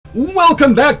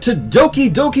Welcome back to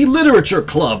Doki Doki Literature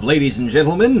Club, ladies and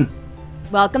gentlemen.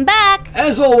 Welcome back!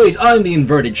 As always, I'm the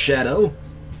Inverted Shadow.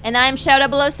 And I'm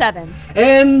Shadow007.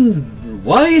 And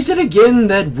why is it again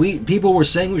that people were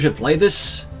saying we should play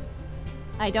this?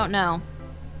 I don't know.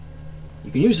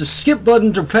 You can use the skip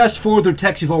button to fast forward through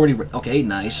text you've already read. Okay,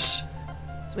 nice.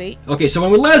 Sweet. Okay, so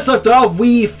when we last left off,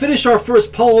 we finished our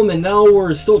first poem, and now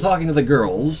we're still talking to the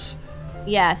girls.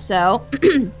 Yeah, so...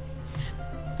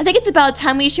 I think it's about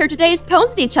time we share today's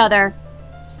poems with each other.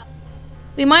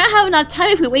 We might not have enough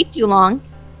time if we wait too long.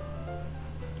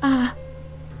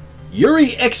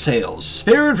 Yuri exhales,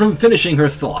 spared from finishing her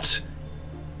thought.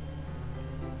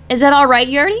 Is that alright,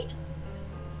 Yuri?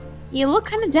 You look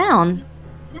kind of down.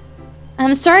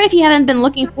 I'm sorry if you haven't been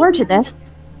looking forward to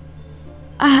this.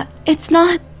 It's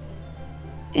not...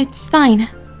 It's fine.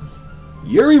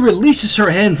 Yuri releases her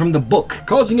hand from the book,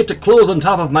 causing it to close on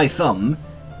top of my thumb.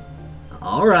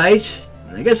 Alright,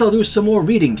 I guess I'll do some more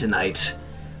reading tonight.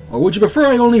 Or would you prefer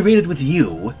I only read it with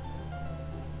you?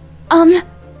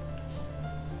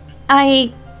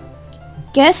 I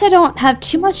guess I don't have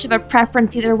too much of a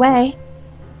preference either way.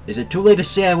 Is it too late to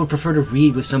say I would prefer to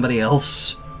read with somebody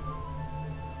else?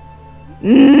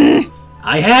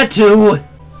 I had to!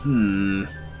 In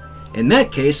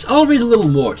that case, I'll read a little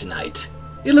more tonight.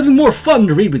 It'll be more fun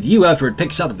to read with you after it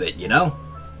picks up a bit, you know?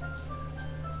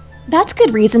 That's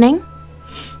good reasoning.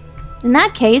 In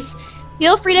that case,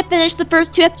 feel free to finish the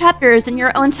first two chapters in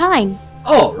your own time.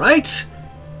 Alright.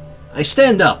 I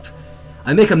stand up.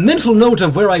 I make a mental note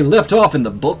of where I left off in the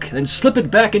book, then slip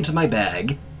it back into my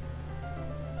bag.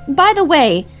 By the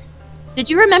way, did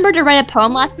you remember to write a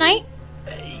poem last night?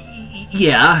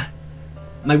 Yeah.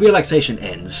 My relaxation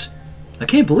ends. I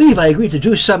can't believe I agreed to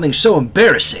do something so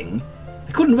embarrassing.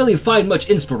 I couldn't really find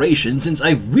much inspiration since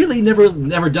I've really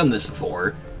never done this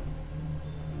before.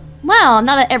 Well,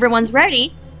 now that everyone's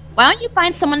ready, why don't you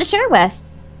find someone to share with?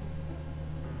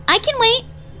 I can wait.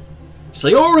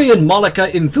 Sayori and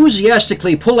Madoka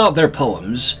enthusiastically pull out their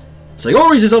poems.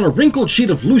 Sayori's is on a wrinkled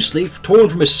sheet of loose leaf torn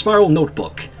from his spiral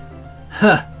notebook.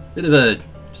 Huh. Bit of a...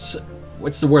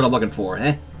 what's the word I'm looking for,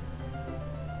 eh?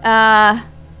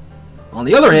 On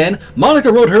the other hand,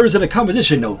 Madoka wrote hers in a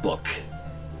composition notebook.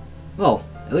 Well,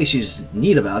 at least she's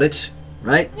neat about it,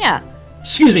 right? Yeah.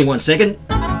 Excuse me 1 second.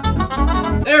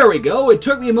 There we go. It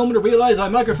took me a moment to realize my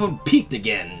microphone peaked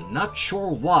again. Not sure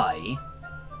why.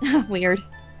 Weird.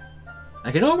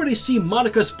 I can already see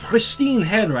Monika's pristine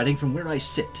handwriting from where I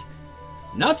sit.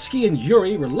 Natsuki and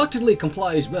Yuri reluctantly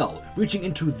comply as well, reaching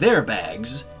into their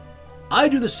bags. I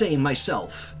do the same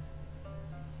myself.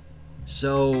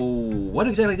 So, what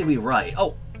exactly did we write?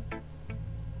 Oh.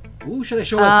 Who should I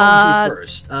show my poem to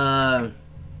first?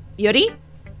 Yuri?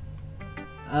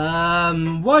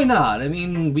 Why not? I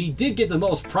mean, we did get the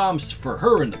most prompts for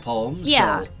her in the poem,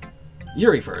 yeah. So...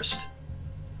 Yuri first.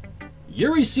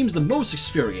 Yuri seems the most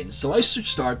experienced, so I should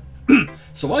start...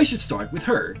 with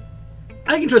her.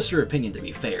 I can trust her opinion to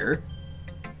be fair.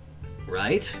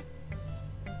 Right?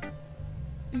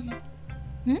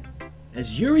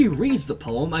 As Yuri reads the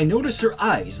poem, I notice her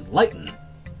eyes lighten.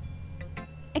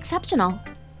 Exceptional.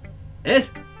 Eh?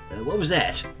 What was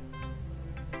that?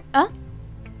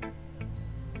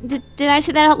 Did I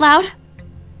say that out loud?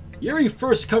 Yuri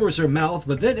first covers her mouth,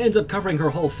 but then ends up covering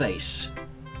her whole face.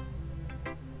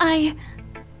 He's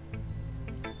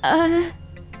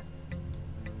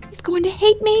going to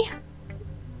hate me.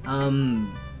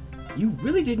 You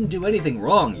really didn't do anything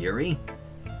wrong, Yuri.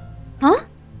 Huh?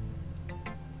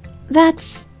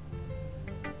 That's...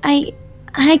 I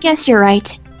guess you're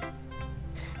right.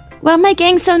 What am I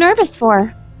getting so nervous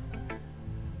for?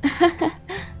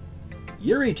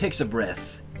 Yuri takes a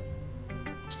breath.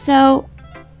 So,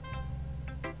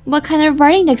 what kind of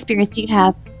writing experience do you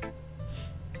have?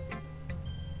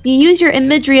 You use your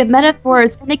imagery of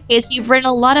metaphors indicates you've written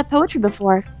a lot of poetry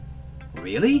before.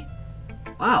 Really?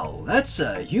 Wow, that's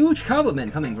a huge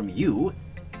compliment coming from you.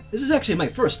 This is actually my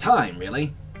first time,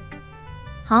 really.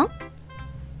 Huh?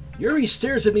 Yuri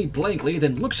stares at me blankly,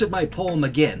 then looks at my poem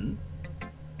again.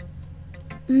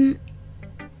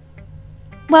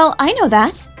 Well, I know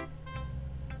that.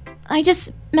 I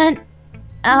just meant,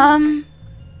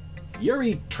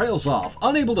 Yuri trails off,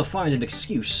 unable to find an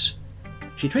excuse.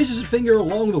 She traces her finger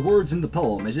along the words in the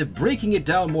poem, as if breaking it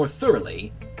down more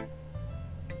thoroughly.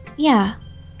 Yeah.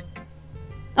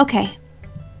 Okay.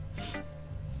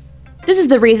 This is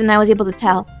the reason I was able to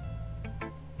tell.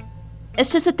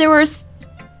 It's just that there were...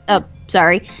 Oh,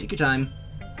 sorry. Take your time.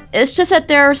 It's just that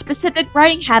there are specific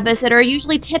writing habits that are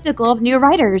usually typical of new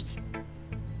writers.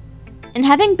 And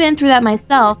having been through that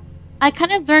myself, I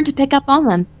kind of learned to pick up on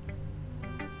them.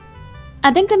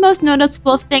 I think the most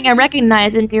noticeable thing I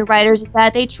recognize in new writers is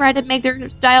that they try to make their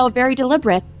style very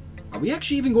deliberate. Are we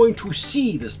actually even going to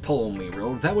see this poem we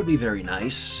wrote? That would be very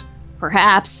nice.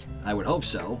 Perhaps. I would hope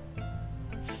so.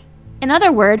 In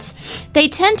other words, they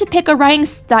tend to pick a writing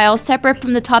style separate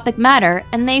from the topic matter,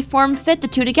 and they form-fit the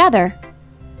two together.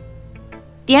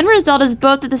 The end result is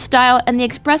both that the style and the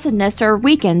expressiveness are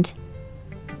weakened.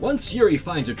 Once Yuri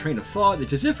finds her train of thought,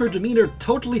 it's as if her demeanor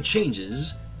totally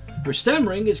changes. Her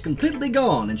stammering is completely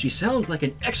gone, and she sounds like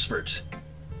an expert.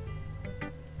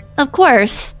 Of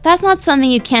course, that's not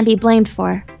something you can't be blamed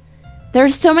for. There are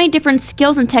so many different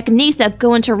skills and techniques that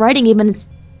go into writing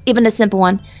even a simple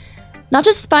one. Not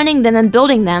just finding them and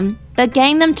building them, but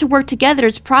getting them to work together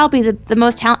is probably the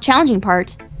most challenging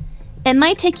part. It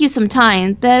might take you some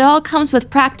time, but it all comes with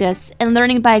practice and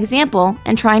learning by example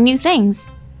and trying new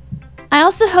things. I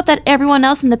also hope that everyone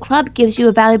else in the club gives you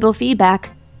a valuable feedback.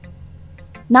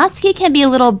 Natsuki can be a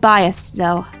little biased,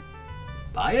 though.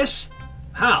 Biased?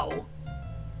 How?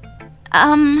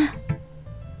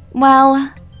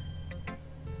 Well,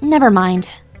 never mind.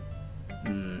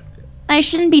 I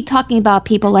shouldn't be talking about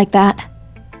people like that.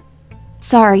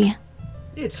 Sorry.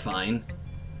 It's fine.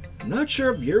 I'm not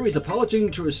sure if Yuri's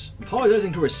apologizing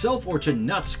to herself or to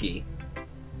Natsuki.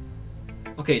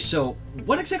 Okay, so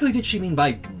what exactly did she mean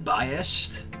by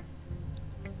biased?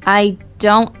 I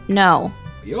don't know.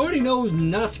 We already know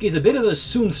Natsuki's a bit of a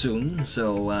soon,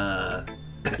 so,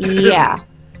 Yeah.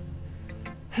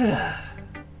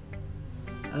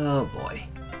 Oh boy.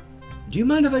 Do you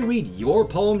mind if I read your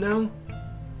poem now?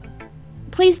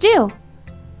 Please do.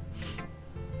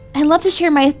 I'd love to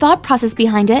share my thought process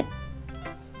behind it.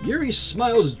 Yuri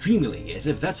smiles dreamily, as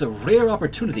if that's a rare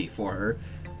opportunity for her,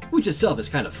 which itself is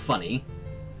kind of funny.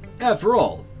 After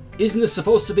all, isn't this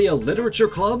supposed to be a literature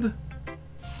club?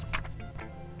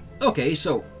 Okay,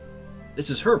 so this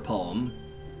is her poem.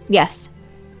 Yes.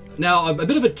 Now, a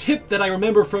bit of a tip that I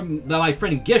remember from that my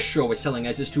friend Gesho was telling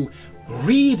us is to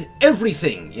read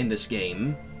everything in this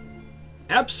game.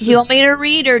 Do you want me to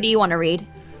read, or do you want to read?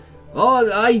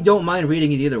 Well, I don't mind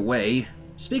reading it either way.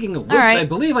 Speaking of which, right. I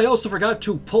believe I also forgot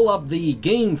to pull up the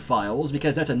game files,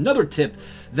 because that's another tip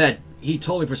that he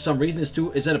told me for some reason is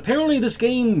that apparently this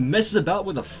game messes about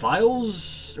with the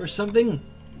files or something.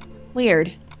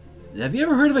 Weird. Have you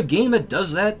ever heard of a game that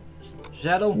does that,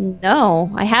 Shadow? No,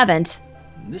 I haven't.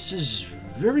 This is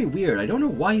very weird. I don't know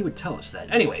why he would tell us that.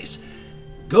 Anyways,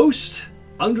 Ghost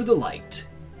under the light.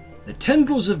 The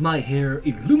tendrils of my hair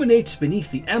illuminate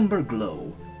beneath the amber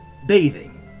glow.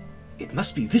 Bathing. It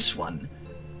must be this one.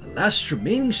 The last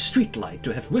remaining streetlight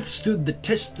to have withstood the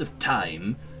test of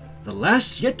time. The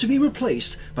last yet to be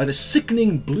replaced by the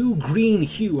sickening blue-green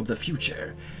hue of the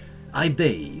future. I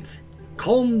bathe,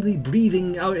 calmly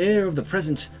breathing out air of the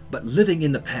present, but living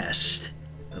in the past.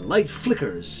 The light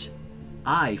flickers.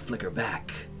 I flicker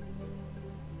back.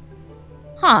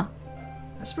 Huh.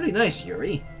 That's pretty nice,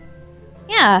 Yuri.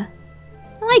 Yeah.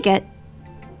 I like it.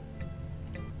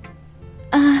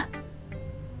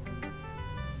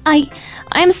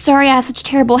 I'm sorry I have such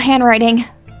terrible handwriting.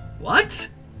 What?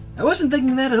 I wasn't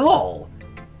thinking that at all.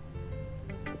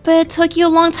 But it took you a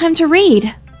long time to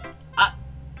read.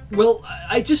 Well,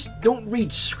 I just don't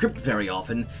read script very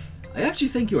often. I actually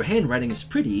think your handwriting is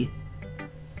pretty.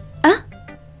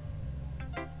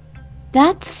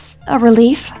 That's a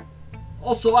relief.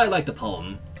 Also, I like the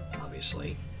poem,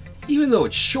 obviously. Even though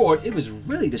it's short, it was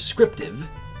really descriptive.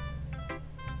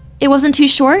 It wasn't too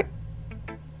short?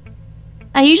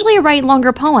 I usually write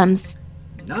longer poems.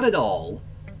 Not at all.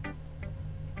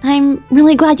 I'm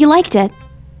really glad you liked it.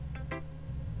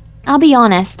 I'll be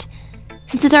honest.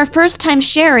 Since it's our first time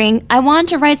sharing, I wanted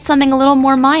to write something a little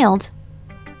more mild.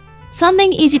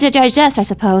 Something easy to digest, I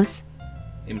suppose.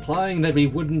 Implying that we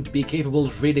wouldn't be capable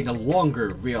of reading a longer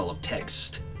reel of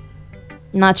text.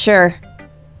 Not sure.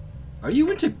 Are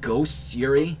you into ghosts,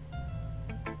 Yuri?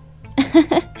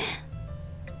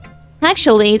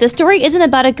 Actually, the story isn't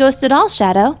about a ghost at all,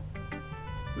 Shadow.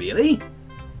 Really?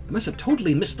 I must have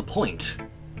totally missed the point.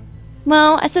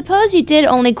 Well, I suppose you did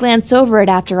only glance over it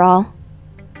after all.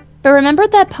 But remember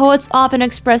that poets often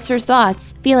express their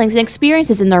thoughts, feelings, and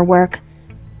experiences in their work.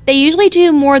 They usually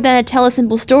do more than tell a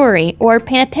simple story or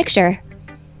paint a picture.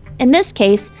 In this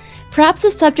case, perhaps the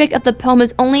subject of the poem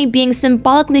is only being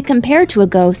symbolically compared to a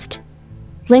ghost,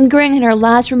 lingering in her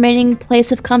last remaining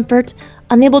place of comfort,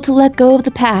 unable to let go of the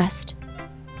past.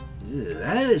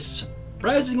 That is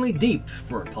surprisingly deep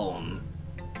for a poem.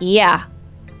 Yeah.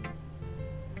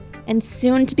 And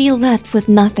soon to be left with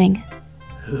nothing.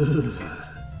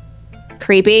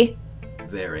 Creepy?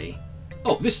 Very.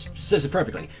 Oh, this says it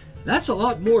perfectly. That's a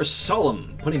lot more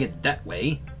solemn, putting it that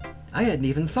way. I hadn't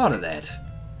even thought of that.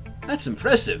 That's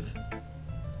impressive.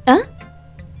 Huh?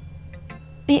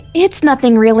 It's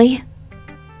nothing, really.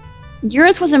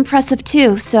 Yours was impressive,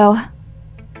 too, so...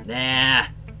 Nah.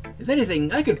 If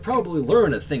anything, I could probably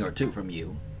learn a thing or two from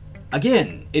you.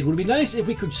 Again, it would be nice if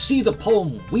we could see the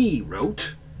poem we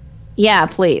wrote. Yeah,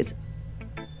 please.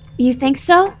 You think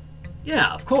so?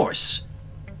 Yeah, of course.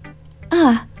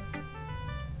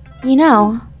 You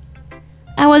know,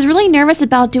 I was really nervous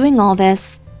about doing all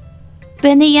this,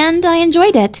 but in the end, I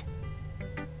enjoyed it.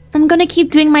 I'm gonna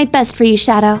keep doing my best for you,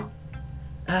 Shadow.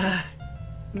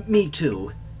 Me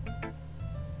too.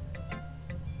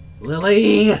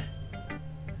 Lily!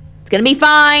 It's gonna be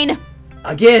fine!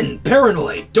 Again,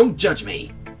 paranoid! Don't judge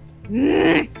me!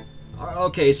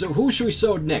 Okay, so who should we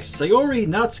sew next? Sayori,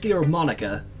 Natsuki, or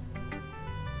Monica?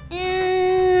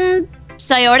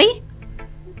 Sayori?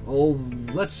 Well,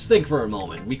 let's think for a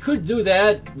moment. We could do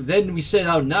that, then we said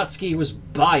how Natsuki was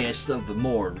biased of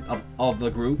the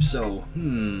group, so,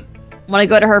 Wanna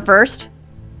go to her first?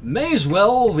 May as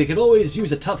well. We could always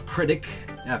use a tough critic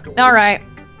afterwards. Alright.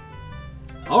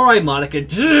 Alright, Monica. God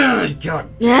damn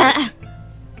it.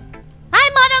 Hi,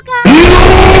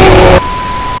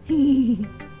 Madoka!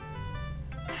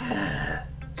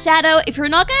 Shadow, if you're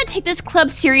not gonna take this club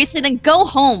seriously, then go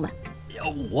home.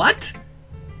 What?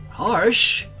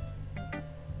 Harsh.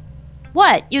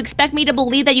 What? You expect me to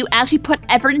believe that you actually put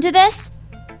effort into this?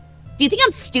 Do you think I'm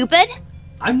stupid?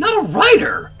 I'm not a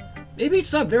writer. Maybe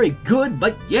it's not very good,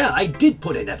 but yeah, I did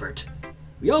put in effort.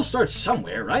 We all start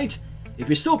somewhere, right? If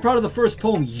you're still proud of the first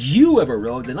poem you ever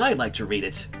wrote, then I'd like to read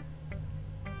it.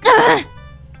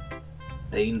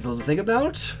 Painful to think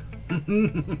about?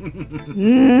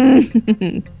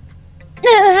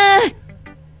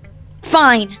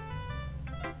 Fine.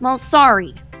 Well,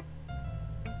 sorry.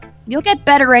 You'll get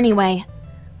better anyway.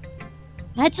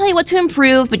 I tell you what to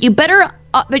improve, but you're better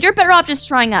off just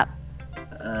trying up.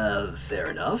 Fair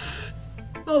enough.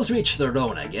 Well, to each their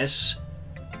own, I guess.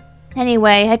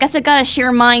 Anyway, I guess I gotta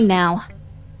share mine now.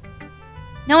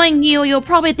 Knowing you, you'll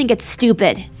probably think it's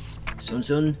stupid.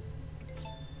 Sun.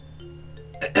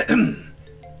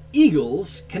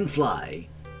 Eagles can fly.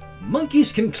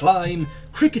 Monkeys can climb.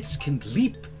 Crickets can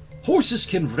leap. Horses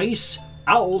can race.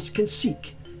 Owls can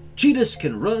seek. Cheetahs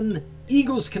can run.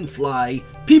 Eagles can fly.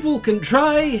 People can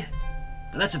try.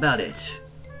 But that's about it.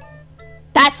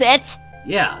 That's it?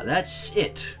 Yeah, that's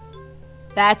it.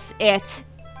 That's it.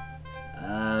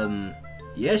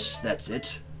 Yes, that's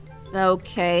it.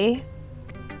 Okay.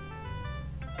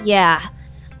 Yeah.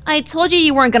 I told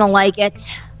you weren't gonna like it.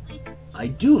 I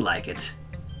do like it.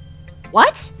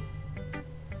 What?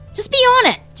 Just be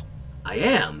honest. I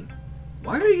am.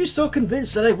 Why are you so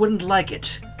convinced that I wouldn't like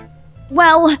it?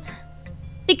 Well,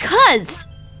 because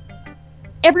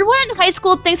everyone in high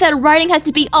school thinks that writing has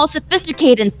to be all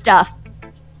sophisticated and stuff.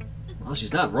 Well,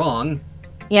 she's not wrong.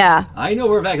 Yeah. I know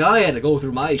for a fact I had to go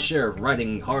through my share of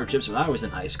writing hardships when I was in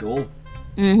high school.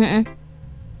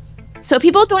 So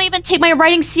people don't even take my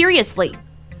writing seriously.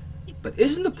 But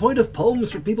isn't the point of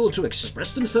poems for people to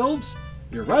express themselves?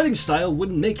 Your writing style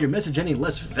wouldn't make your message any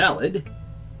less valid.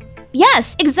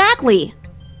 Yes, exactly.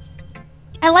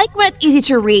 I like when it's easy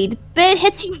to read, but it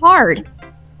hits you hard.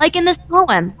 Like in this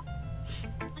poem.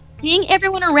 Seeing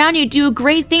everyone around you do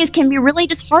great things can be really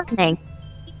disheartening.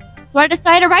 So I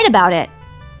decided to write about it.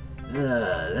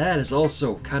 That is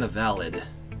also kind of valid.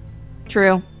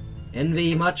 True.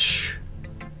 Envy much?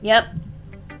 Yep.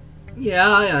 Yeah,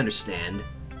 I understand.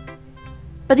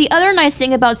 But the other nice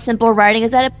thing about simple writing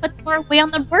is that it puts more weight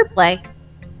on the wordplay.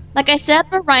 Like I set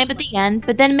up the rhyme at the end,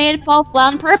 but then made it fall flat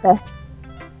on purpose.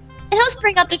 It helps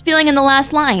bring out the feeling in the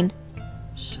last line.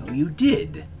 So you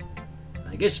did.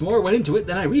 I guess more went into it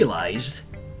than I realized.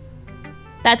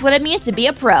 That's what it means to be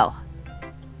a pro.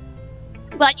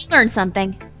 I'm glad you learned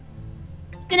something.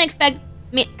 Didn't expect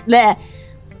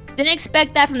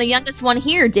that from the youngest one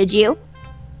here, did you?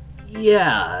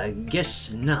 Yeah, I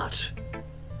guess not.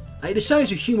 I decided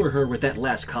to humor her with that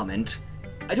last comment.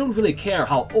 I don't really care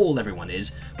how old everyone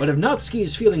is, but if Natsuki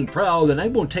is feeling proud, then I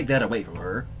won't take that away from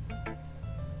her.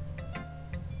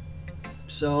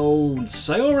 So,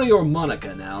 Sayori or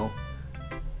Monica now?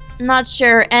 Not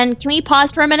sure, and can we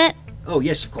pause for a minute? Oh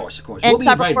yes, of course. And we'll be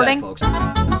stop right recording? back, folks.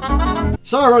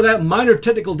 Sorry about that, minor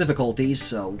technical difficulties,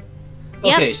 so...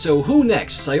 Yep. Okay, so who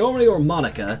next, Sayori or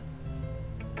Monica?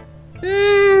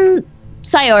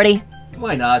 Sayori.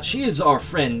 Why not? She is our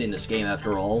friend in this game,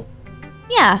 after all.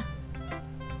 Yeah.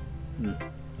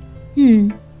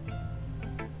 This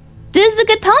is a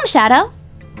good poem, Shadow.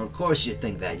 Well, of course you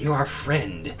think that. You're our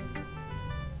friend.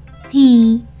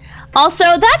 Also,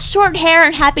 that short hair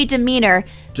and happy demeanor.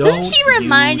 Doesn't she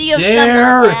remind you of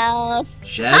someone else?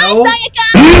 Shadow? Hi, Sayaka!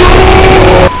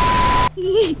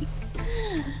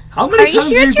 How many Are you times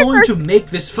sure are you it's your going first- to make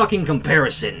this fucking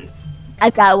comparison?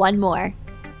 I've got one more.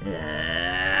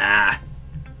 Uh,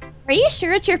 Are you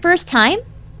sure it's your first time?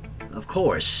 of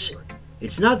course.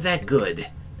 It's not that good.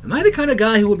 Am I the kind of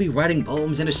guy who would be writing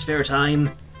poems in his spare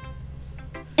time?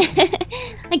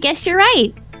 I guess you're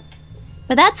right.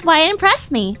 But that's why it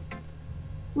impressed me.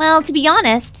 Well, to be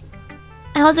honest,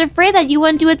 I was afraid that you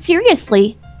wouldn't do it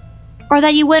seriously. Or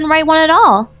that you wouldn't write one at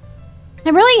all.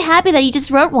 I'm really happy that you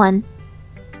just wrote one.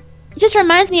 It just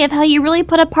reminds me of how you really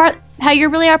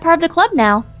are part of the club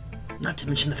now. Not to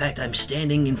mention the fact I'm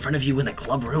standing in front of you in the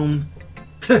club room.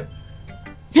 Good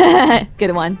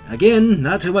one. Again,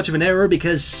 not too much of an error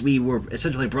because we were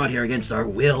essentially brought here against our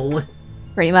will.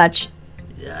 Pretty much.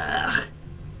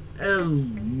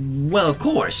 Well, of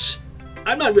course.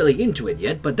 I'm not really into it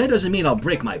yet, but that doesn't mean I'll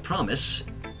break my promise.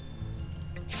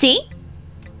 See?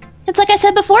 It's like I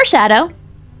said before, Shadow.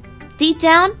 Deep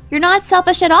down, you're not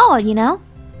selfish at all, you know?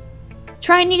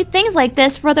 Trying new things like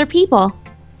this for other people.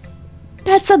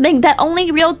 That's something that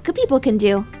only real good people can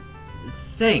do.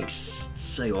 Thanks,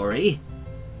 Sayori.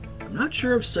 I'm not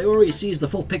sure if Sayori sees the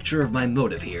full picture of my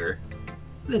motive here.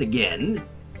 Then again,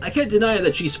 I can't deny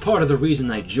that she's part of the reason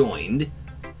I joined.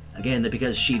 Again, that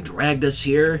because she dragged us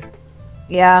here.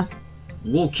 Yeah.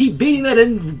 We'll keep beating that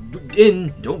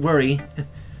in, don't worry.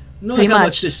 Knowing how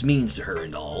much this means to her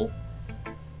and all.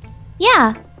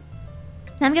 Yeah.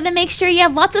 I'm gonna make sure you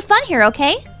have lots of fun here,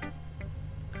 okay?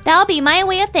 That'll be my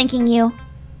way of thanking you.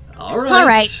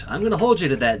 Alright. I'm gonna hold you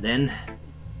to that then.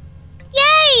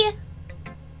 Yay!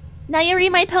 Now you'll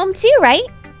read my poem too, right?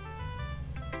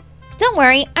 Don't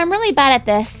worry, I'm really bad at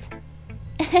this.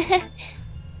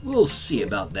 We'll see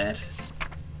about that.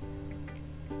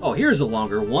 Oh, here's a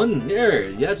longer one.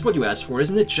 There, that's what you asked for,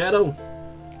 isn't it, Shadow?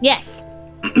 Yes.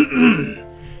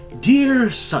 Dear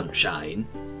Sunshine,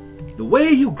 the way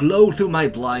you glow through my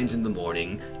blinds in the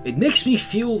morning, it makes me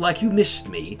feel like you missed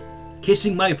me,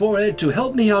 kissing my forehead to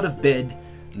help me out of bed,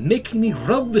 making me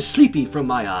rub the sleepy from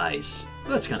my eyes.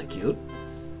 Well, that's kind of cute.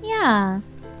 Yeah.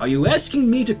 Are you asking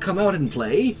me to come out and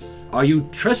play? Are you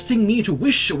trusting me to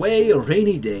wish away a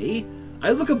rainy day?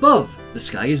 I look above, the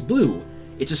sky is blue.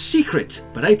 It's a secret,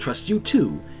 but I trust you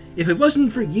too. If it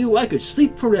wasn't for you, I could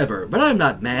sleep forever, but I'm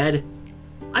not mad.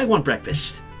 I want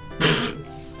breakfast.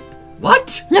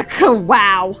 What?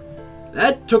 Wow.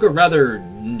 That took a rather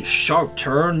sharp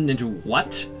turn into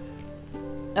what?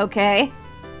 Okay.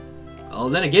 Well,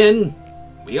 then again,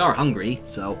 we are hungry,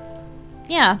 so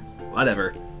Yeah.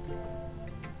 whatever.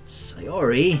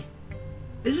 Sayori,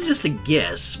 this is just a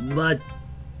guess, but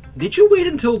did you wait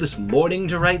until this morning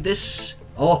to write this?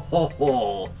 Oh ho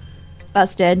ho.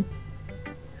 Busted.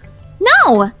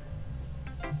 No!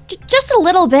 Just a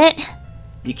little bit.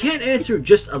 You can't answer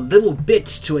just a little bit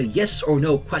to a yes or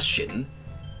no question.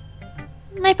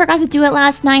 I forgot to do it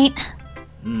last night.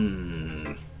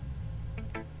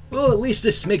 Well, at least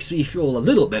this makes me feel a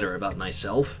little better about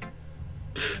myself.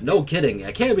 Pff, no kidding,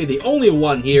 I can't be the only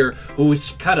one here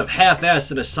who's kind of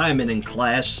half-assed an assignment in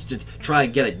class to try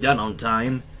and get it done on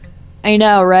time. I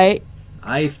know, right?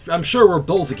 I'm sure we're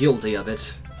both guilty of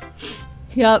it.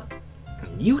 Yep.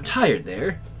 You tired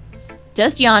there?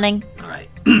 Just yawning. Alright.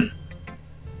 Don't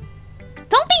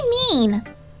be mean.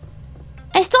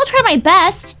 I still tried my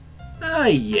best.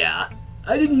 Yeah.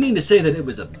 I didn't mean to say that it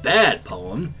was a bad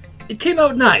poem. It came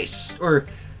out nice, or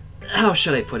how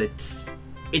should I put it?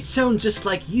 It sounds just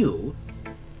like you.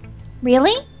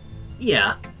 Really?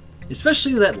 Yeah.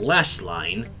 Especially that last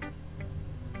line.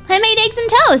 I made eggs and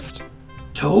toast.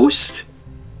 Toast?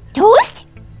 Toast?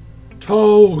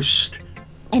 Toast.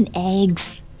 And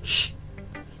eggs.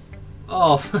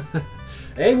 Oh,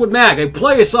 hey, with Mac,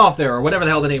 play us off there, or whatever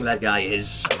the hell the name of that guy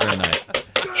is. Very nice.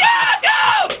 Yeah,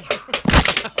 toast!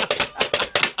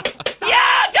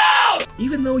 Yeah, toast!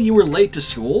 Even though you were late to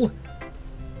school,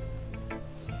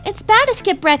 It's bad to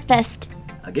skip breakfast.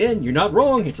 again, you're not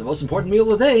wrong. It's the most important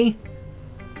meal of the day.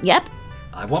 Yep.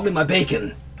 I want me my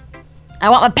bacon. I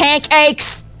want my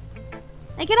pancakes.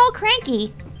 I get all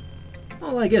cranky.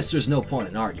 Well, I guess there's no point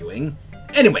in arguing.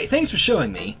 Anyway, thanks for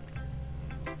showing me.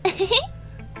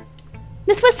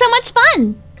 This was so much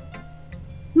fun.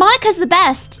 Monica's the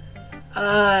best.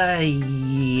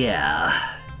 Yeah.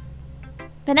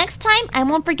 But next time, I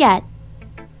won't forget.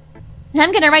 And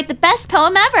I'm gonna write the best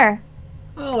poem ever.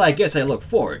 Well, I guess I look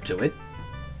forward to it.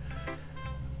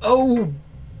 Oh,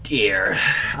 dear.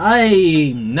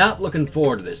 I'm not looking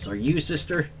forward to this. Are you,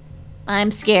 sister?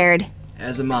 I'm scared.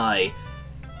 As am I.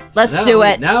 Let's So do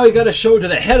it. Now we gotta show to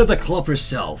the head of the club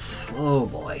herself. Oh,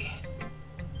 boy.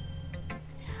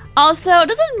 Also,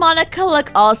 doesn't Monica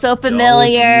look also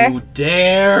familiar? Don't you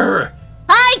dare!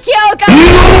 Hi, Kyoko!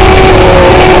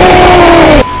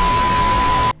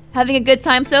 Having a good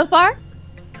time so far?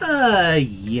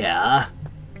 Yeah.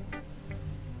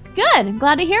 Good,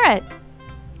 glad to hear it.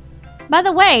 By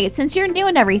the way, since you're new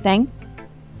and everything,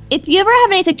 if you ever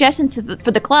have any suggestions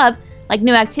for the club, like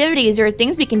new activities or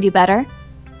things we can do better,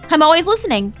 I'm always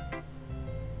listening.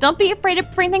 Don't be afraid to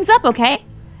bring things up, okay?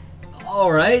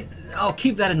 Alright, I'll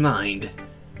keep that in mind.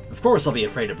 Of course I'll be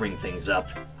afraid to bring things up.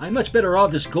 I'm much better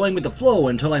off just going with the flow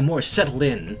until I'm more settled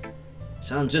in.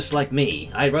 Sounds just like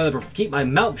me. I'd rather keep my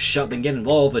mouth shut than get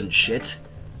involved in shit.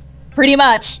 Pretty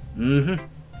much. Mm-hmm.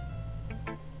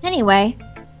 Anyway,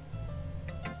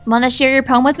 wanna share your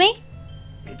poem with me?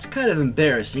 It's kind of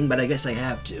embarrassing, but I guess I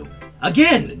have to.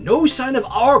 Again, no sign of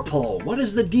our poem. What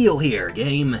is the deal here,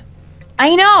 game?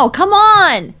 I know, come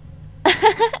on!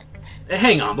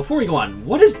 Hang on, before we go on,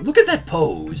 look at that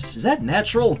pose. Is that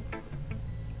natural?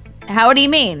 How do you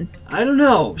mean? I don't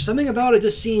know. Something about it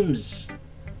just seems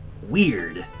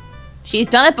weird. She's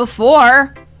done it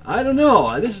before. I don't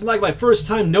know. This is like my first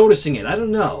time noticing it. I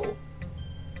don't know.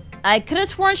 I could have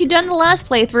sworn she'd done it the last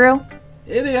playthrough.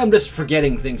 Maybe I'm just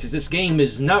forgetting things, as this game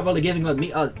is not really giving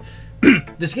me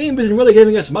this game isn't really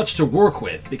giving us much to work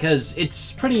with, because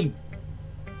it's pretty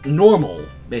normal,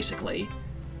 basically.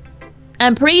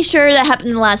 I'm pretty sure that happened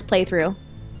in the last playthrough.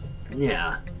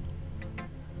 Yeah.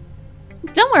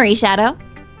 Don't worry, Shadow.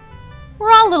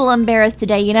 We're all a little embarrassed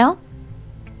today, you know?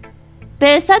 But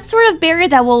it's that sort of barrier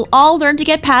that we'll all learn to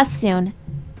get past soon.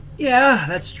 Yeah,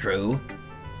 that's true.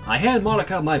 I hand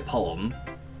Madoka my poem.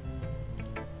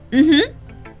 Mm-hmm.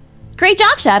 Great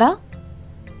job, Shadow.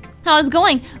 How it's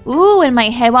going, ooh, in my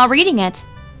head while reading it.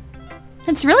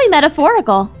 It's really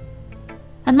metaphorical.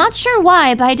 I'm not sure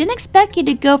why, but I didn't expect you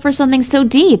to go for something so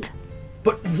deep.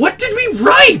 But what did we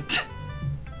write?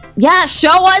 Yeah,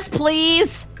 show us,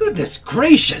 please! Goodness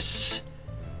gracious.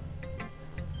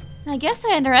 I guess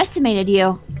I underestimated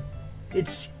you.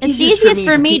 It's easiest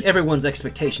for me to keep everyone's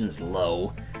expectations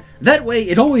low. That way,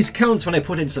 it always counts when I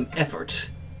put in some effort.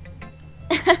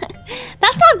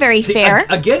 That's not very fair.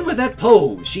 Again with that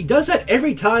pose. She does that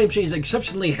every time she's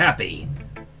exceptionally happy.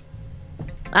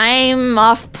 I'm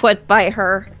off-put by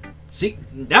her. See,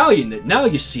 now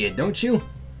you see it, don't you?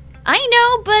 I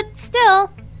know, but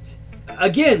still.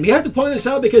 Again, we have to point this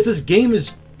out because this game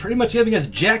is pretty much giving us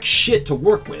jack shit to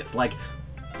work with. Like,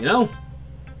 you know?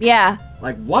 Yeah.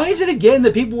 Like, why is it again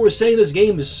that people were saying this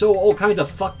game is so all kinds of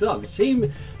fucked up? It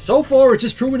seemed, so far, it's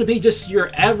just proven to be just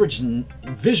your average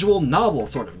visual novel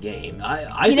sort of game.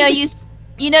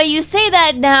 You say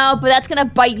that now, but that's gonna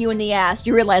bite you in the ass.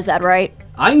 You realize that, right?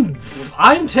 I'm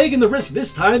taking the risk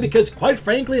this time because, quite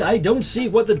frankly, I don't see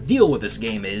what the deal with this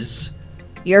game is.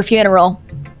 Your funeral.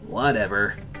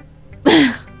 Whatever.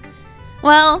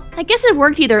 Well, I guess it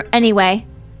worked either anyway.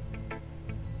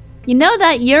 You know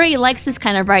that Yuri likes this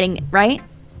kind of writing, right?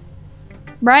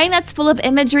 Writing that's full of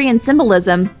imagery and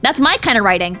symbolism. That's my kind of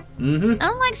writing. Mm-hmm.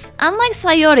 Unlike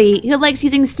Sayori, who likes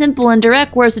using simple and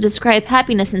direct words to describe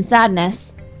happiness and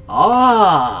sadness.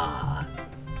 Ah.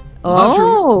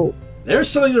 Oh. There's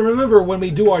something to remember when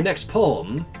we do our next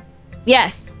poem.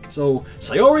 Yes. So,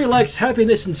 Sayori likes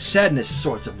happiness and sadness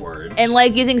sorts of words. And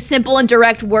like using simple and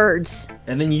direct words.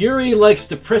 And then Yuri likes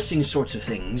depressing sorts of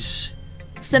things.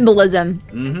 Symbolism.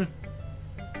 Mm-hmm.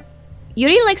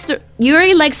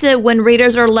 Yuri likes it when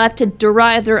readers are left to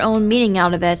derive their own meaning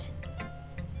out of it.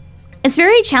 It's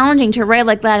very challenging to write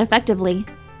like that effectively.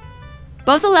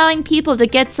 Both allowing people to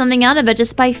get something out of it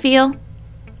just by feel,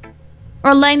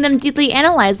 or letting them deeply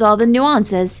analyze all the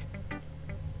nuances.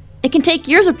 It can take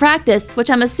years of practice,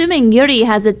 which I'm assuming Yuri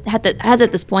has at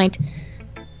this point.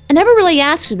 I never really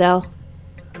asked her, though.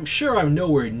 I'm sure I'm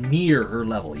nowhere near her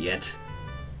level yet.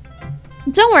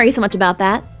 Don't worry so much about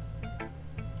that.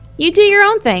 You do your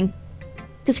own thing.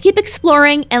 Just keep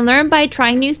exploring and learn by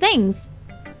trying new things.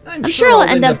 I'm sure I'll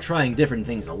end up trying different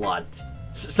things a lot.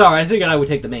 Sorry, I figured I would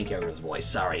take the main character's voice,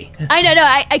 sorry. I know,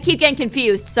 I keep getting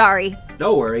confused, sorry.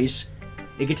 No worries.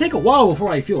 It can take a while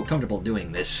before I feel comfortable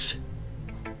doing this.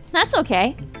 That's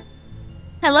okay.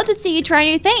 I love to see you try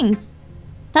new things.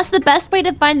 That's the best way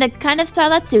to find the kind of style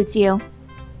that suits you.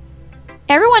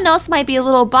 Everyone else might be a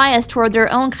little biased toward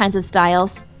their own kinds of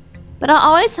styles, but I'll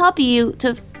always help you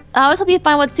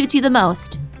find what suits you the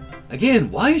most.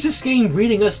 Again, why is this game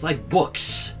reading us like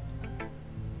books?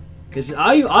 Because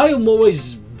I am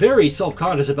always very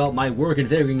self-conscious about my work and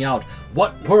figuring out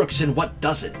what works and what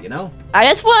doesn't, you know? I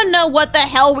just want to know what the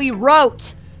hell we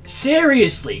wrote!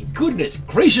 Seriously, goodness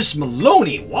gracious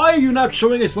Maloney, why are you not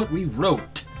showing us what we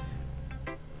wrote?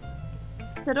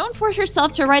 So don't force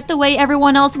yourself to write the way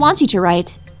everyone else wants you to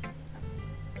write.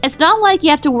 It's not like you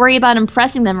have to worry about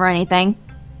impressing them or anything.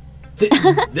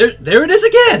 There it is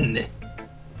again!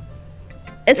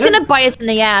 It's gonna bite us in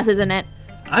the ass, isn't it?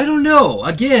 I don't know.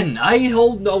 Again, I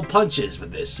hold no punches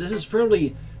with this. This is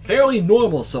fairly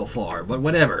normal so far, but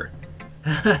whatever.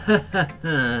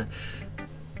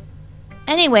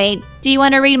 Anyway, do you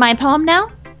want to read my poem now?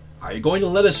 Are you going to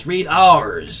let us read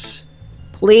ours?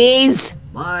 Please.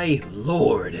 My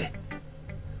lord.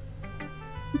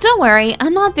 Don't worry,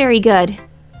 I'm not very good.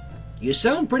 You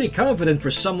sound pretty confident for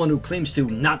someone who claims to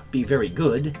not be very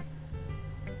good.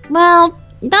 Well,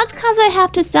 that's 'cause I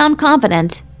have to sound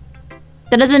confident.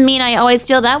 That doesn't mean I always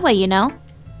feel that way, you know?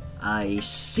 I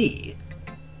see.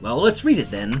 Well, let's read it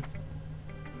then.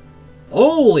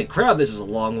 Holy crap, this is a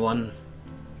long one.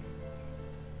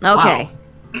 Okay.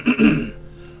 Wow.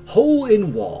 Hole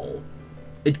in wall.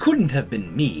 It couldn't have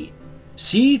been me.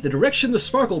 See the direction the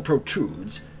sparkle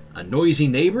protrudes. A noisy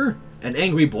neighbor? An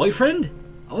angry boyfriend?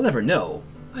 I'll never know.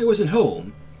 I wasn't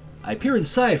home. I peer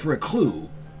inside for a clue.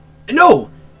 No!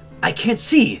 I can't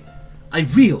see! I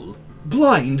reel,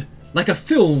 blind, like a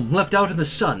film left out in the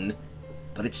sun.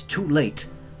 But it's too late.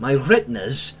 My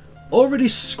retinas, already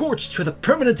scorched with a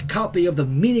permanent copy of the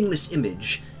meaningless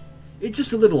image. It's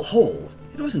just a little hole.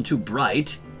 It wasn't too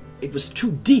bright. It was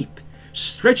too deep,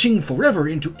 stretching forever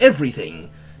into everything.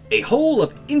 A hole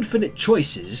of infinite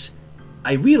choices.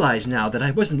 I realize now that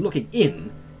I wasn't looking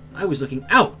in. I was looking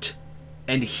out.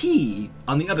 And he,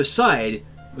 on the other side,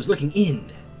 was looking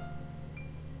in.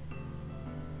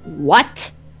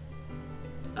 What?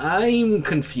 I'm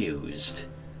confused.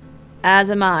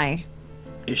 As am I.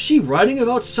 Is she writing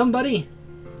about somebody?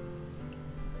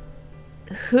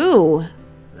 Who?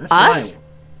 That's Us?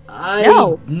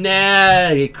 No. Nah,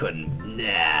 it couldn't.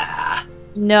 Nah.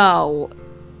 No.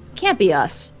 Can't be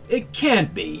us. It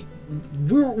can't be.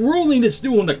 We're only just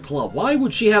doing the club. Why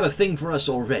would she have a thing for us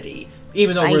already?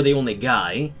 Even though we're the only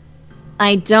guy.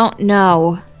 I don't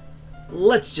know.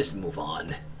 Let's just move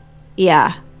on.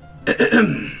 Yeah.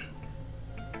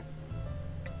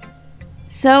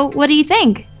 So, what do you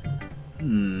think?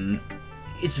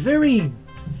 It's very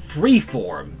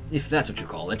freeform, if that's what you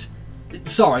call it.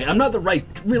 Sorry, I'm not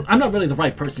really the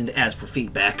right person to ask for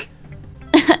feedback.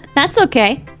 That's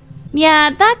okay.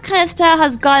 Yeah, that kind of style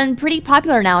has gotten pretty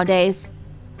popular nowadays.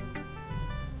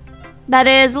 That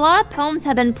is, a lot of poems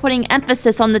have been putting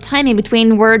emphasis on the timing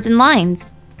between words and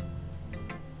lines.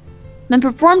 When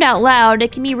performed out loud,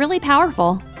 it can be really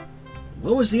powerful.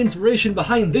 What was the inspiration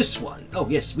behind this one? Oh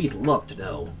yes, we'd love to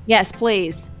know. Yes,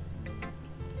 please.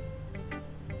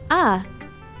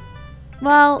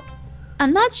 Well,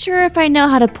 I'm not sure if I know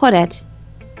how to put it.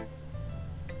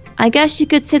 I guess you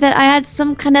could say that I had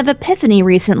some kind of epiphany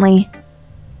recently.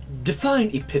 Define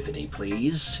epiphany,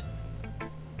 please.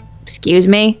 Excuse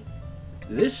me?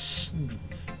 Let's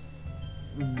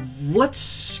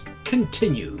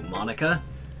continue, Monica.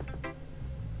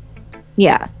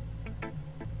 Yeah.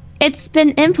 It's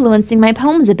been influencing my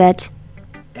poems a bit.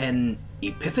 An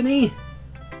epiphany?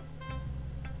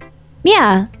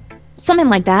 Yeah, something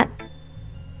like that.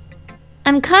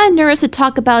 I'm kind of nervous to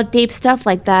talk about deep stuff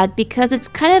like that because it's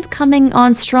kind of coming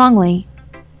on strongly.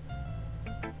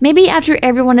 Maybe after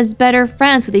everyone is better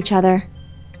friends with each other.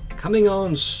 Coming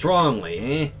on strongly,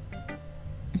 eh?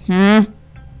 Hmm.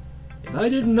 If I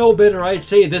didn't know better, I'd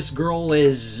say this girl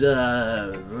is,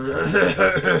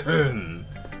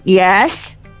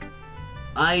 Yes?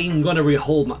 I'm gonna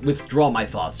withdraw my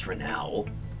thoughts for now.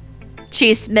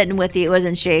 She's smitten with you,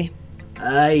 isn't she?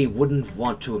 I wouldn't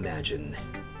want to imagine.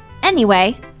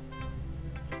 Anyway,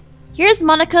 here's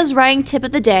Monica's writing tip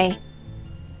of the day.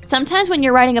 Sometimes when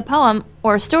you're writing a poem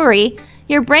or a story,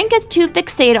 your brain gets too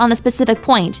fixated on a specific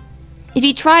point. If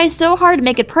you try so hard to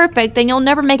make it perfect, then you'll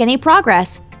never make any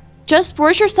progress. Just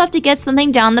force yourself to get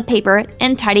something down on the paper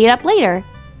and tidy it up later.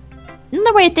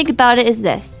 Another way to think about it is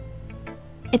this.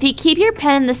 If you keep your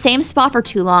pen in the same spot for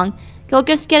too long, you'll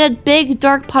just get a big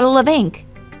dark puddle of ink.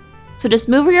 So just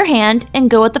move your hand and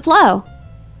go with the flow.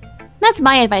 That's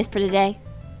my advice for today.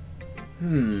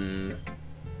 True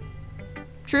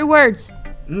words.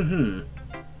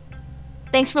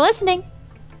 Thanks for listening.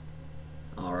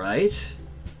 Alright.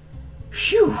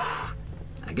 Phew.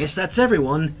 I guess that's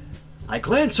everyone. I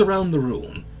glance around the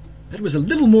room. That was a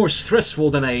little more stressful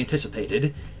than I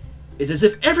anticipated. It's as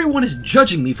if everyone is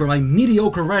judging me for my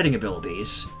mediocre writing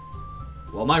abilities.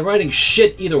 Well, my writing's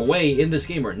shit either way in this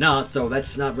game or not, so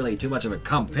that's not really too much of a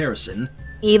comparison.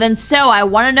 Even so, I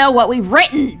want to know what we've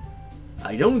written.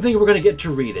 I don't think we're gonna get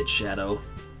to read it, Shadow.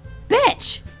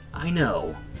 Bitch. I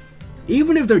know.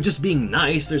 Even if they're just being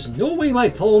nice, there's no way my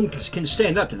poem can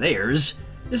stand up to theirs.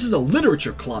 This is a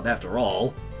literature club, after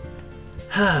all.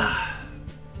 I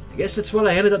guess that's what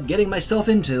I ended up getting myself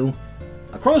into.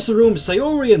 Across the room,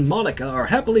 Sayori and Monica are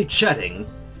happily chatting.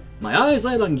 My eyes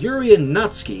land on Yuri and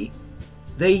Natsuki.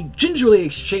 They gingerly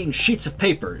exchange sheets of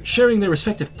paper, sharing their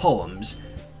respective poems.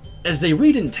 As they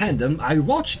read in tandem, I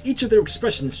watch each of their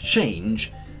expressions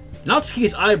change.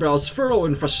 Natsuki's eyebrows furrow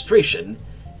in frustration.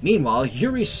 Meanwhile,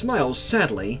 Yuri smiles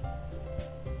sadly.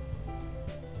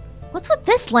 What's with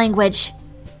this language?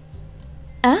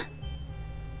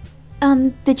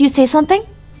 Did you say something?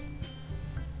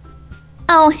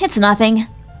 Oh, it's nothing.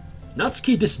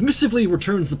 Natsuki dismissively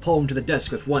returns the poem to the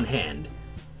desk with one hand.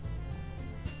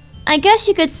 I guess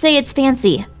you could say it's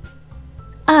fancy.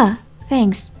 Ah,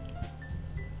 thanks.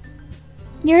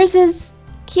 Yours is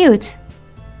cute.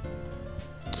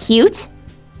 Cute?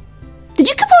 Did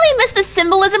you completely miss the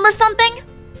symbolism or something?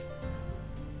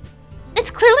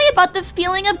 It's clearly about the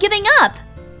feeling of giving up.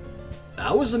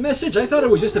 That was the message? I thought it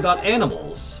was just about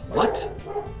animals. What?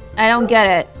 I don't get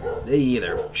it. Me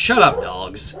either. Shut up,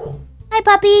 dogs. Hi,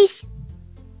 puppies.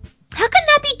 How can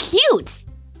that be cute?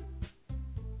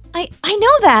 I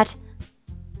know that.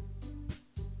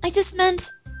 I just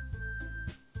meant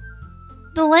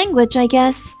the language, I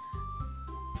guess.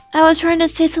 I was trying to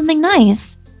say something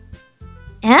nice.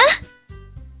 Eh?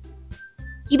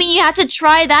 You mean you have to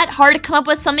try that hard to come up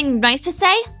with something nice to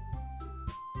say?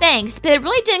 Thanks, but it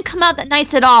really didn't come out that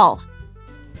nice at all.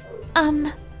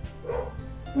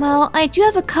 Well, I do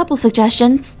have a couple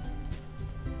suggestions.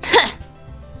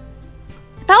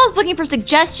 If I was looking for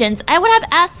suggestions, I would have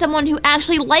asked someone who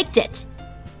actually liked it.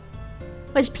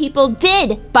 Which people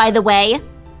did, by the way.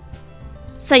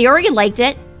 Sayori liked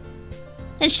it.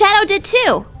 And Shadow did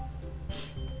too.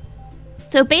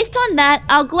 So based on that,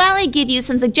 I'll gladly give you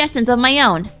some suggestions of my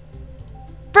own.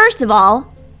 First of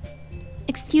all...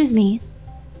 Excuse me.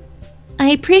 I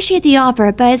appreciate the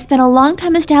offer, but it's been a long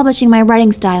time establishing my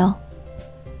writing style.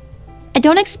 I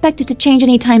don't expect it to change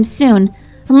anytime soon,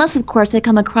 unless of course I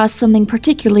come across something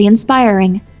particularly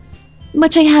inspiring.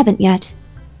 Which I haven't yet.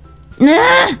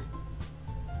 Ugh!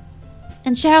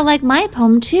 And Shadow liked my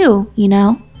poem too, you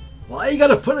know. Why you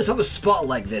gotta put us on the spot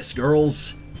like this,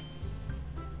 girls?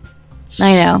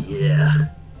 I know. Yeah.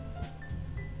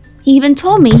 He even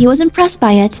told me he was impressed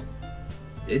by it.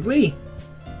 Did we?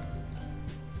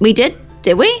 We did?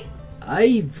 Did we?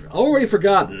 I've already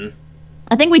forgotten.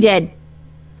 I think we did.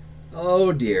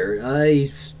 Oh dear,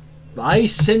 I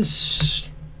sense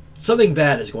something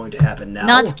bad is going to happen now.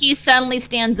 Natsuki suddenly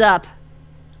stands up.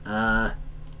 Oh?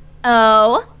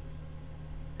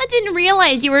 I didn't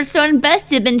realize you were so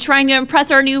invested in trying to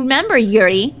impress our new member,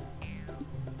 Yuri.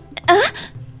 That's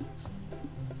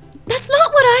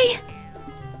not what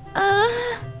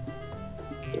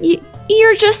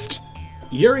you're just...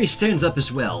 Yuri stands up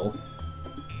as well.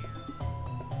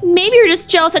 Maybe you're just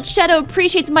jealous that Shadow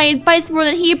appreciates my advice more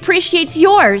than he appreciates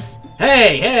yours.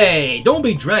 Hey, don't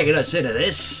be dragging us into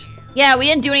this. Yeah, we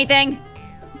didn't do anything.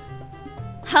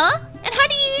 Huh? And how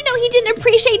do you know he didn't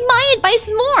appreciate my advice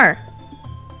more?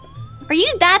 Are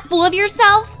you that full of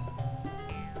yourself?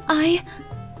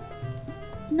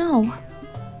 No.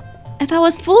 If I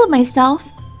was full of myself,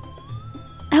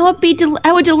 I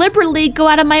would deliberately go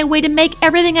out of my way to make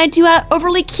everything I do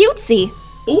overly cutesy.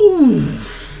 Ooh.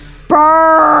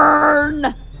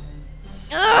 Burn!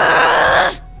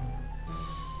 Ugh!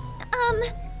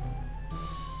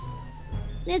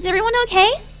 Is everyone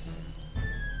okay?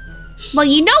 Well,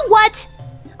 you know what?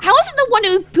 I wasn't the one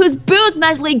whose boobs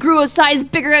magically grew a size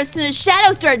bigger as soon as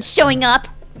Shadow started showing up.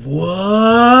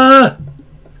 What?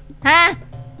 Huh?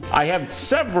 I have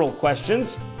several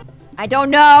questions. I don't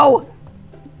know.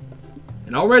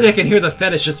 And already I can hear the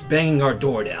fetish banging our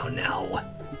door down now.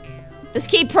 Just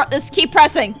keep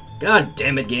pressing. God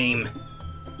damn it, game.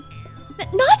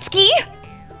 Natsuki?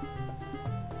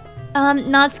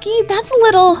 Natsuki, that's a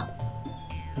little...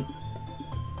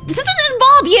 This doesn't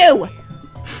involve you!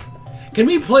 Can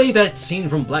we play that scene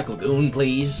from Black Lagoon,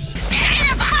 please?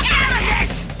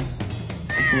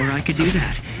 Or I could do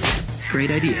that. Great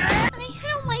idea. I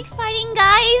don't like fighting,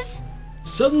 guys.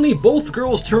 Suddenly, both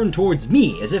girls turn towards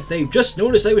me, as if they just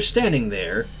noticed I was standing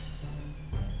there.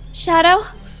 Shadow?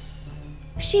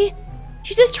 She's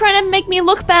just trying to make me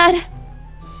look bad.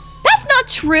 That's not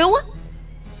true!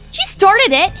 She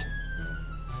started it!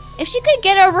 If she could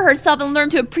get over herself and learn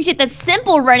to appreciate that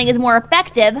simple writing is more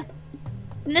effective,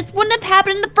 then this wouldn't have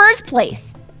happened in the first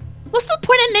place. What's the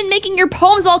point in making your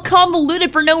poems all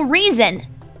convoluted for no reason?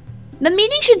 The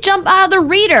meaning should jump out of the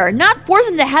reader, not force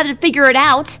them to have to figure it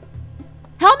out.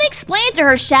 Help me explain it to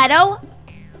her, Shadow.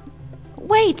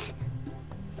 Wait.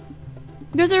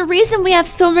 There's a reason we have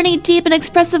so many deep and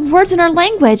expressive words in our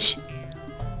language.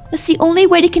 It's the only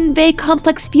way to convey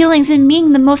complex feelings and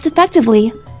meaning the most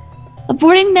effectively.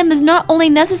 Avoiding them is not only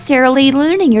necessarily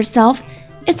limiting yourself,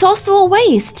 it's also a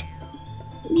waste.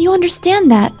 You understand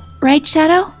that, right,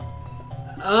 Shadow?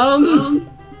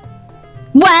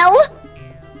 Well?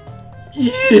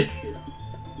 Yeah.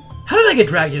 How did I get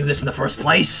dragged into this in the first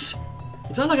place?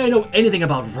 It's not like I know anything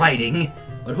about writing,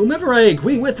 but whomever I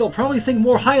agree with, they'll probably think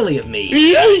more highly of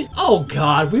me. Oh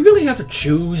god, we really have to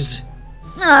choose?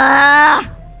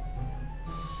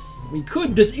 We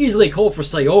could just easily call for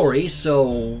Sayori,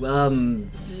 so,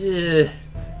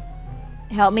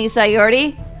 Help me,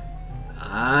 Sayori?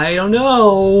 I don't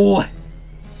know.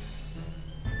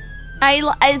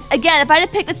 Again, if I had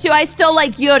to pick the two, I still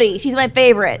like Yuri. She's my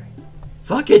favorite.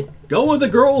 Fuck it. Go with the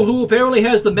girl who apparently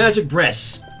has the magic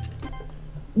breasts.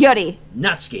 Yuri.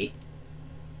 Natsuki.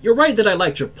 You're right that I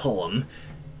liked your poem.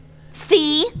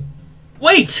 See?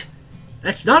 Wait!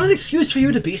 That's not an excuse for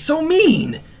you to be so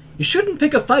mean. You shouldn't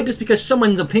pick a fight just because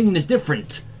someone's opinion is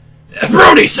different.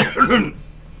 Brody!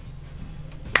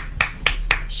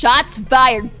 Shots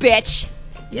fired, bitch.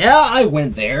 Yeah, I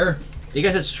went there.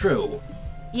 Because it's true.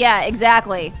 Yeah,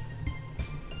 exactly.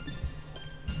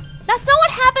 That's not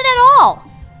what happened at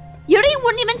all. Yuri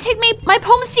wouldn't even take my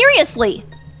poem seriously.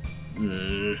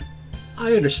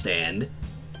 I understand.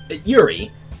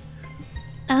 Yuri.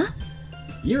 Huh?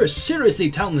 You're a seriously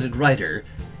talented writer.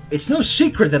 It's no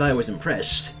secret that I was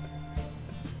impressed.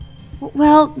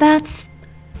 Well, that's...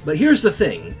 But here's the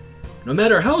thing. No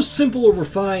matter how simple or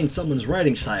refined someone's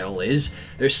writing style is,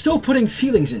 they're still putting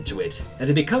feelings into it, and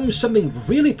it becomes something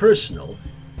really personal.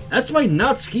 That's why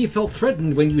Natsuki felt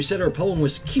threatened when you said her poem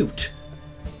was cute.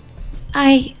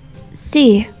 I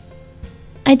see.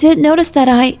 I did notice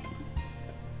that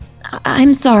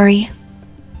I'm sorry.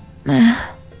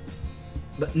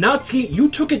 But Natsuki,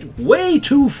 you took it way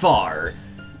too far.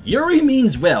 Yuri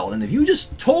means well, and if you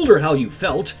just told her how you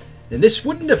felt, then this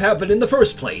wouldn't have happened in the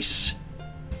first place.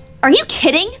 Are you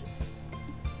kidding?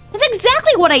 That's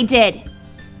exactly what I did.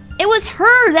 It was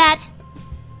her that...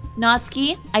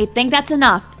 Natsuki, I think that's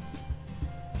enough.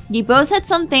 You both said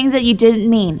some things that you didn't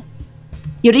mean.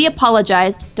 Yuri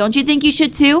apologized. Don't you think you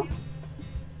should too?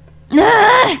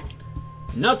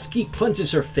 Natsuki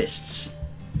clenches her fists.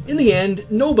 In the end,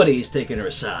 nobody's taken her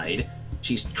side.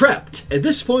 She's trapped, at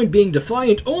this point being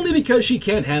defiant only because she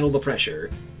can't handle the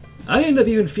pressure. I end up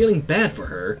even feeling bad for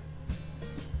her.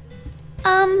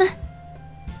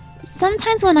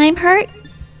 Sometimes when I'm hurt,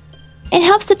 it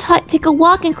helps to take a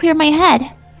walk and clear my head.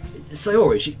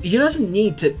 Sayori, she doesn't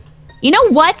need to... You know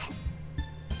what?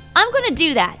 I'm gonna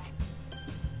do that.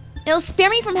 It'll spare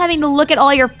me from having to look at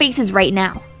all your faces right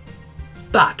now.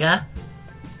 Baka.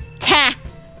 Ta!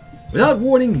 Without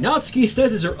warning, Natsuki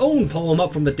snatches her own poem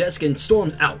up from the desk and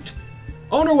storms out.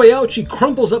 On her way out, she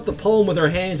crumples up the poem with her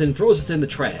hands and throws it in the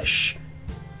trash.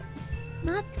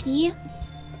 Natsuki...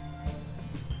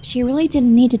 She really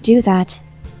didn't need to do that.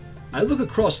 I look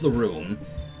across the room.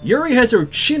 Yuri has her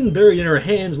chin buried in her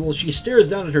hands while she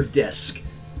stares down at her desk.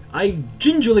 I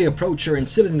gingerly approach her and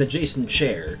sit in an adjacent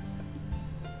chair.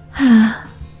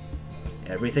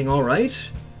 Everything alright?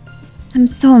 I'm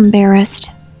so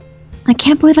embarrassed. I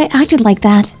can't believe I acted like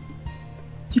that.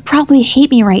 You probably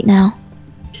hate me right now.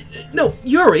 No,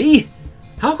 Yuri!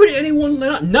 How could anyone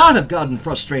not have gotten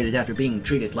frustrated after being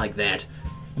treated like that?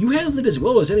 You handled it as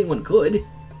well as anyone could.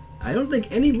 I don't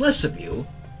think any less of you.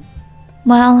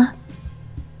 Well,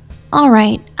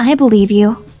 alright, I believe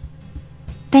you.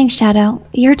 Thanks, Shadow.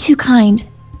 You're too kind.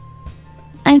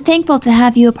 I'm thankful to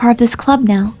have you a part of this club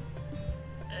now.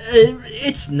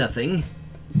 It's nothing.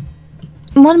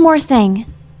 One more thing.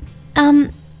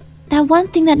 That one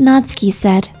thing that Natsuki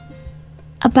said.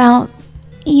 About,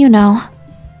 you know.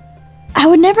 I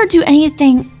would never do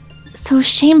anything so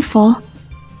shameful.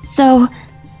 So...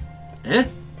 Eh?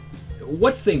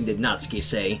 What thing did Natsuki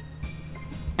say?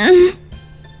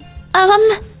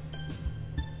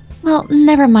 Well,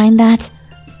 never mind that.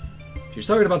 She was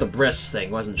talking about the breasts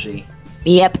thing, wasn't she?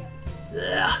 Yep.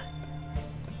 Ugh.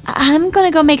 I'm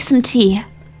gonna go make some tea.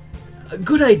 A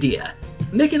good idea.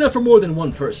 Make enough for more than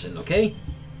one person, okay?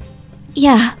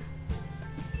 Yeah.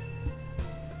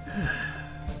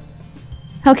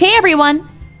 Okay, everyone.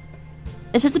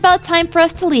 It's just about time for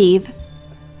us to leave.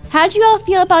 How'd you all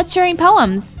feel about sharing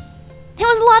poems? It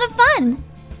was a lot of fun.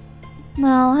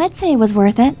 Well, I'd say it was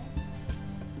worth it.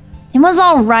 It was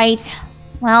alright.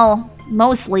 Well,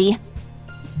 mostly.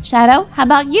 Shadow, how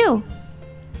about you?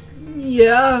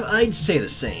 Yeah, I'd say the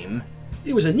same.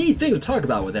 It was a neat thing to talk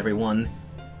about with everyone.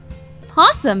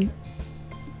 Awesome.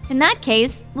 In that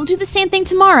case, we'll do the same thing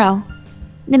tomorrow.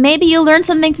 Then maybe you'll learn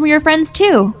something from your friends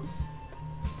too.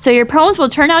 So your poems will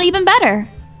turn out even better.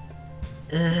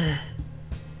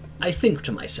 I think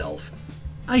to myself,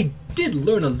 I did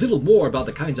learn a little more about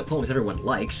the kinds of poems everyone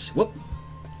likes. Whoop.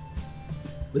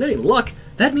 With any luck,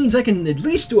 that means I can at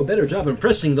least do a better job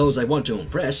impressing those I want to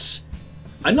impress.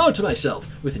 I nod to myself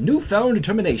with newfound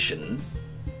determination.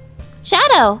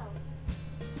 Shadow!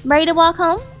 Ready to walk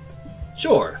home?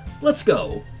 Sure, let's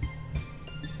go.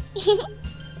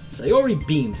 Sayori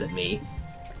beams at me.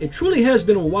 It truly has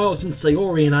been a while since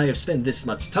Sayori and I have spent this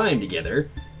much time together.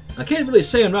 I can't really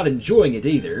say I'm not enjoying it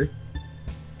either.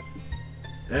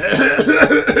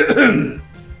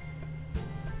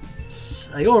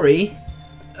 Sayori,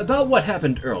 about what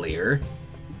happened earlier.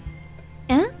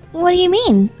 What do you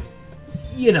mean?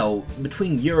 You know,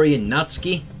 between Yuri and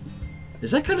Natsuki.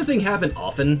 Does that kind of thing happen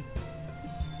often?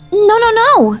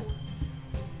 No.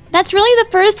 That's really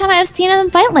the first time I've seen them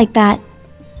fight like that.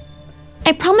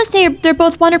 I promise they're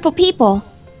both wonderful people.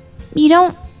 You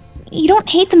don't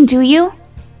hate them, do you?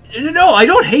 No, I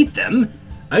don't hate them.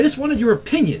 I just wanted your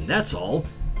opinion, that's all.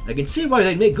 I can see why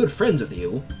they'd make good friends with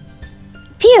you.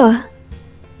 Phew.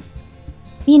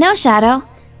 You know, Shadow,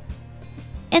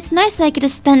 it's nice that I could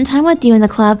just spend time with you in the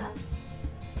club.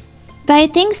 But I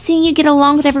think seeing you get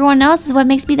along with everyone else is what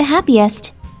makes me the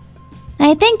happiest. And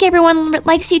I think everyone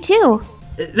likes you too.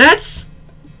 That's...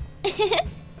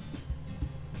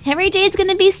 Every day is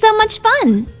gonna be so much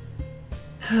fun.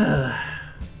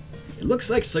 It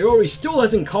looks like Sayori still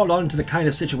hasn't caught on to the kind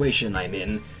of situation I'm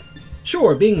in.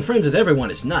 Sure, being friends with everyone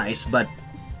is nice, but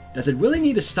does it really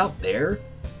need to stop there?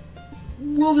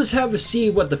 We'll just have to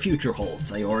see what the future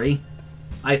holds, Sayori.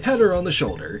 I pat her on the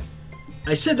shoulder.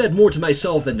 I said that more to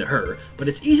myself than to her, but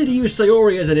it's easy to use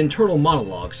Sayori as an internal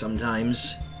monologue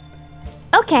sometimes.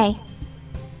 Okay.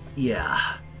 Yeah,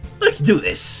 let's do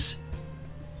this.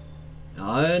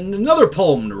 And another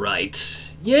poem to write.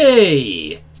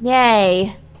 Yay!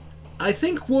 Yay. I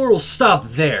think we'll stop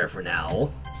there for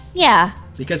now. Yeah.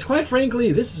 Because quite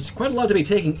frankly, this is quite a lot to be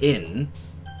taking in.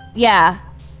 Yeah.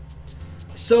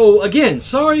 So again,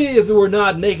 sorry if we're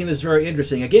not making this very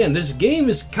interesting. Again, this game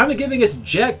is kind of giving us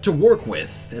jack to work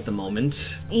with at the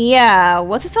moment. Yeah,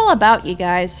 what's this all about, you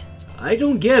guys? I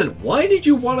don't get it. Why did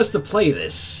you want us to play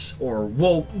this? Or,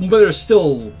 well, better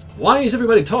still, why is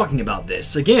everybody talking about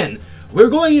this? Again, we're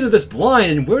going into this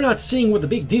blind and we're not seeing what the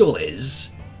big deal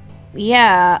is.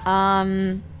 Yeah,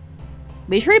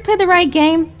 be sure you play the right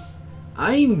game.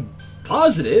 I'm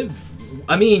positive.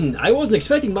 I mean, I wasn't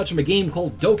expecting much from a game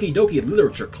called Doki Doki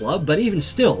Literature Club, but even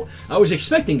still, I was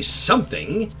expecting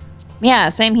something. Yeah,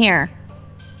 same here.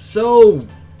 So,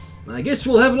 I guess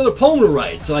we'll have another poem to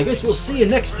write, so I guess we'll see you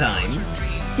next time.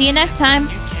 See you next time.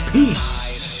 Peace.